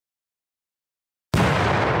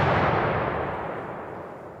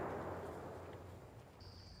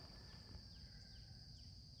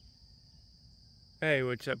Hey,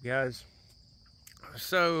 what's up, guys?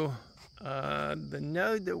 So the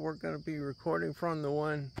node that we're going to be recording from, the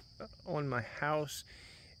one on my house,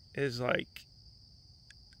 is like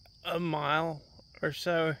a mile or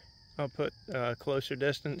so. I'll put closer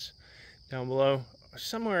distance down below,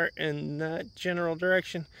 somewhere in that general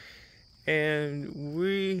direction, and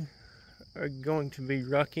we are going to be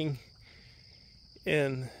rucking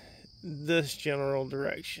in this general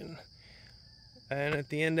direction. And at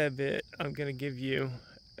the end of it, I'm going to give you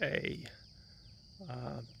a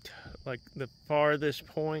like the farthest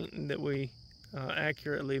point that we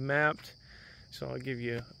accurately mapped. So I'll give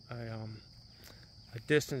you a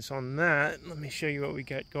distance on that. Let me show you what we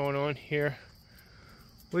got going on here.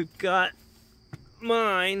 We've got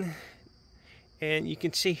mine, and you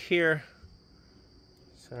can see here,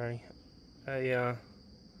 sorry, I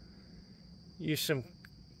used some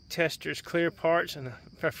Tester's clear parts, and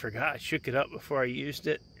I forgot I shook it up before I used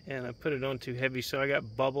it, and I put it on too heavy, so I got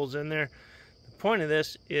bubbles in there. The point of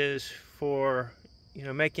this is for, you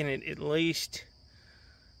know, making it at least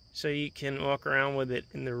so you can walk around with it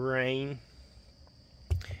in the rain.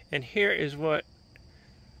 And here is what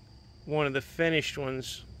one of the finished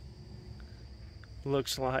ones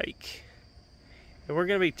looks like. And we're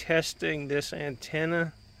going to be testing this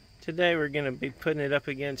antenna today. We're going to be putting it up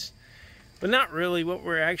against, but not really. What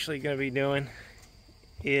we're actually going to be doing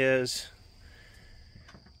is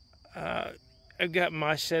I've got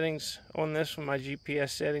my settings on this one, my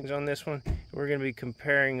GPS settings on this one. We're going to be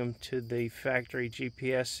comparing them to the factory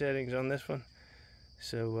GPS settings on this one.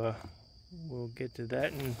 So we'll get to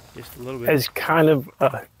that in just a little bit. As kind of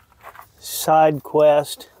a side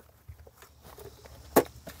quest,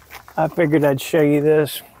 I figured I'd show you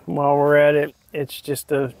this while we're at it. It's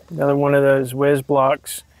just another one of those whiz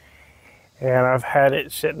blocks, and I've had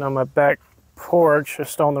it sitting on my back porch,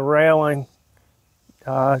 just on the railing,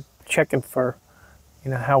 checking for,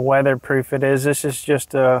 you know, how weatherproof it is. This is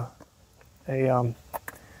just a little,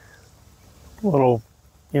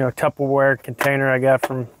 you know, Tupperware container I got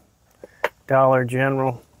from Dollar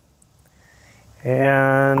General,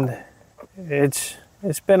 and it's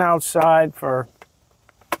been outside for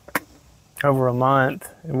over a month,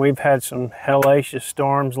 and we've had some hellacious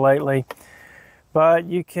storms lately. But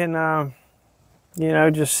you can, you know,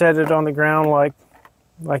 just set it on the ground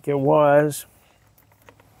like it was.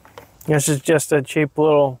 This is just a cheap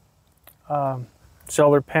little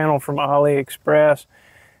solar panel from AliExpress.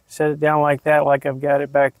 Set it down like that, like I've got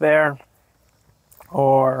it back there.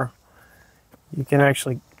 Or you can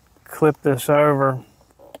actually clip this over.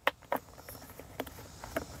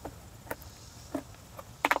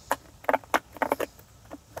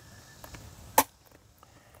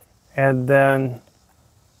 And then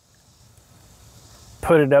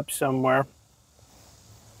put it up somewhere.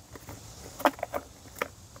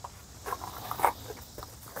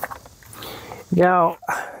 Now,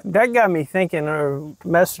 that got me thinking, or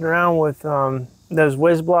messing around with those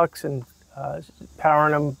whiz blocks and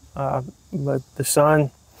powering them with the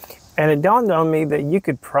sun. And it dawned on me that you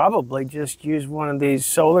could probably just use one of these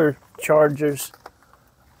solar chargers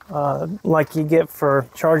like you get for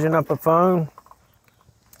charging up a phone,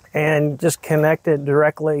 and just connect it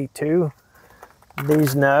directly to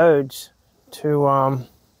these nodes to,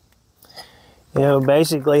 you know,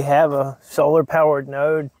 basically have a solar powered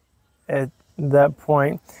node at that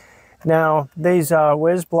point. Now, these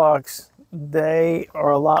whiz blocks, they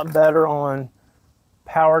are a lot better on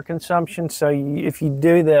power consumption. So if you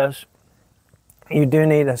do this, you do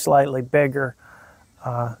need a slightly bigger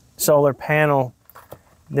solar panel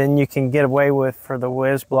than you can get away with for the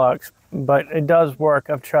whiz blocks. But it does work.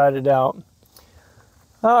 I've tried it out.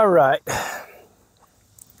 All right.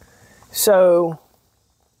 So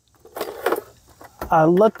I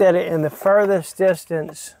looked at it, and the furthest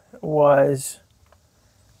distance was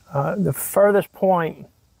the furthest point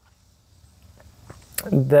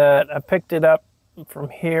that I picked it up from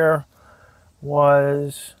here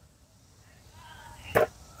was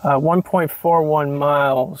 1.41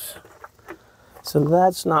 miles. So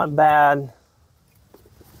that's not bad.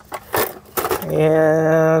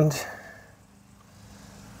 And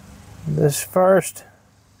this first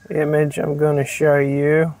image I'm going to show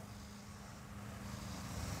you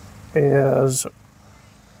is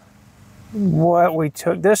what we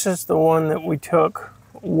took. This is the one that we took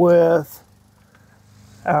with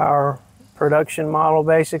our production model,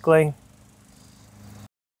 basically.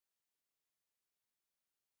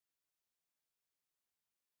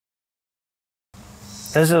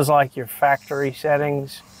 This is like your factory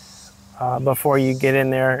settings before you get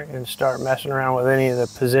in there and start messing around with any of the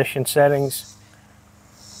position settings.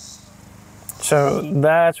 So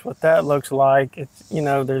that's what that looks like. It's, you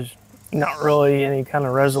know, there's not really any kind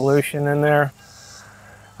of resolution in there.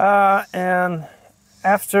 And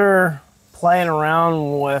after playing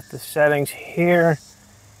around with the settings, here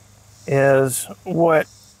is what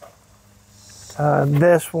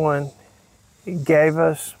this one gave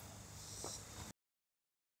us.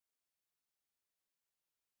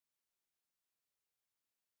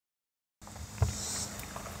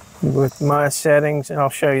 With my settings, and I'll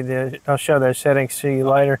show those settings to you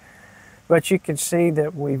later. But you can see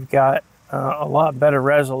that we've got a lot better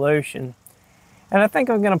resolution. And I think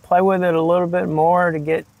I'm going to play with it a little bit more to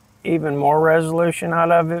get even more resolution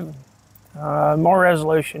out of it. More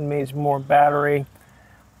resolution means more battery.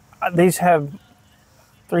 These have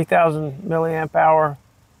 3,000 milliamp hour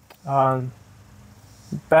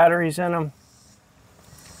batteries in them.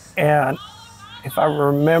 And if I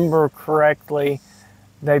remember correctly,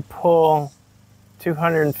 they pull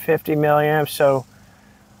 250 milliamps, so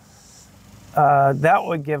that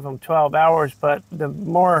would give them 12 hours. But the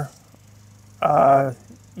more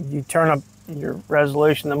you turn up your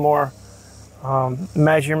resolution, the more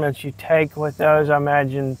measurements you take with those, I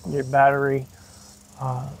imagine your battery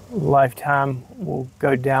lifetime will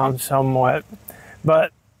go down somewhat.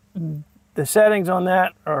 But the settings on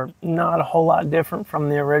that are not a whole lot different from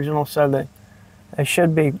the original, so that they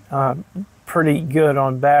should be pretty good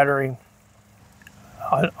on battery.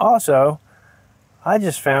 Also, I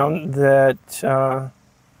just found that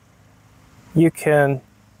you can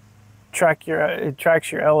track it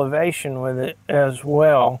tracks your elevation with it as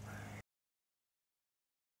well.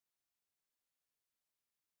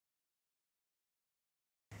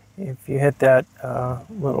 If you hit that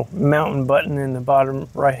little mountain button in the bottom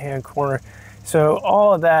right hand corner. So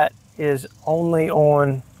all of that is only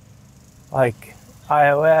on like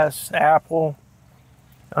iOS, Apple.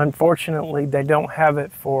 Unfortunately, they don't have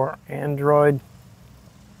it for Android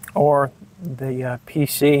or the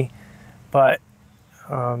PC, but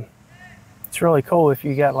it's really cool if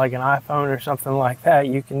you got like an iPhone or something like that.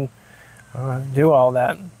 You can do all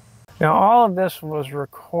that. Now, all of this was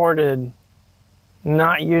recorded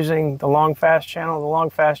not using the long fast channel. The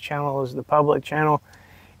long fast channel is the public channel.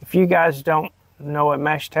 If you guys don't know what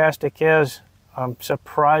Meshtastic is, I'm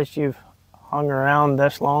surprised you've hung around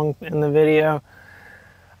this long in the video.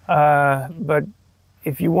 But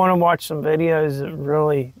if you want to watch some videos that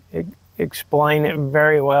really explain it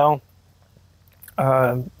very well,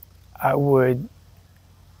 I would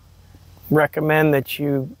recommend that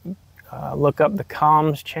you look up the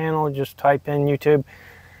comms channel. Just type in YouTube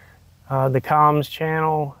the comms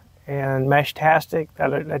channel and Meshtastic.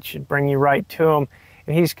 That should bring you right to him.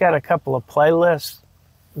 And he's got a couple of playlists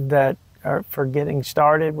that are for getting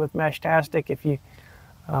started with Meshtastic. If you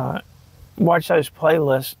watch those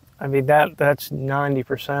playlists, I mean, that's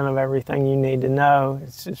 90% of everything you need to know.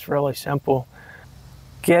 It's really simple.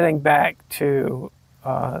 Getting back to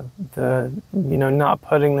not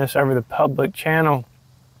putting this over the public channel,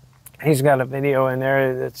 he's got a video in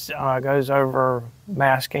there that goes over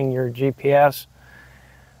masking your GPS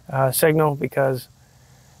signal, because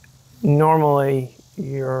normally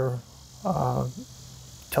your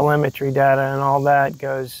telemetry data and all that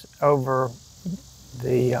goes over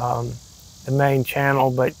the main channel,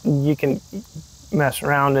 but you can mess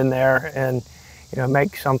around in there and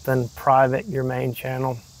make something private your main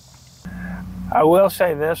channel. I will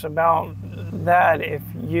say this about that: if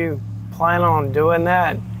you plan on doing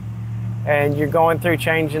that and you're going through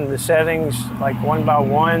changing the settings like one by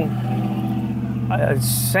one,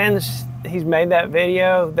 since he's made that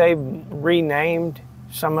video, they've renamed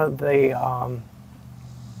some of the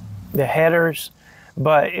headers.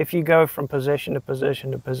 But if you go from position to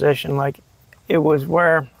position to position, like it was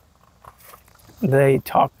where he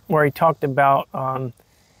talked about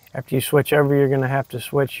after you switch over, you're going to have to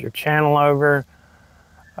switch your channel over.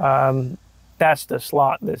 That's the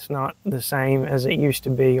slot that's not the same as it used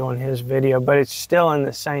to be on his video, but it's still in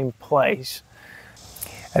the same place.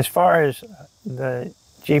 As far as the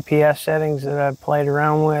GPS settings that I've played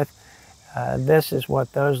around with, this is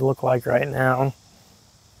what those look like right now.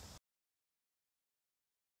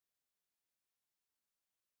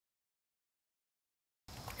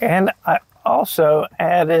 And I also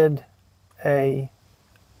added a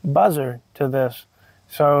buzzer to this.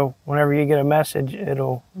 So whenever you get a message,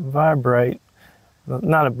 it'll vibrate.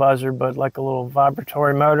 Not a buzzer, but like a little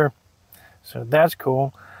vibratory motor. So that's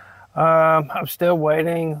cool. I'm still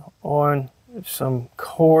waiting on some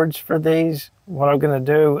cords for these. What I'm going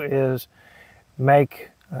to do is make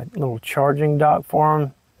a little charging dock for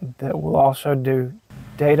them that will also do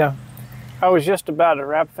data. I was just about to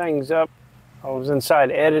wrap things up. I was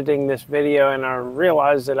inside editing this video and I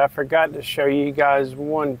realized that I forgot to show you guys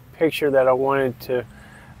one picture that I wanted to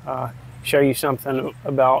show you something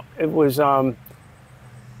about. It was the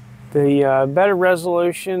better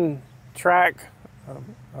resolution track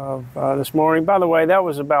of this morning. By the way, that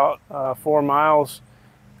was about 4 miles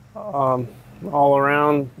all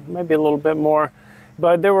around, maybe a little bit more.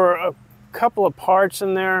 But there were a couple of parts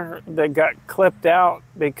in there that got clipped out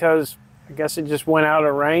because I guess it just went out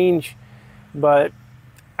of range. But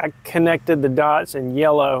I connected the dots in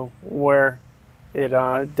yellow where it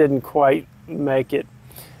didn't quite make it.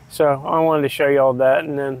 So I wanted to show you all that,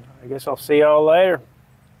 and then I guess I'll see y'all later.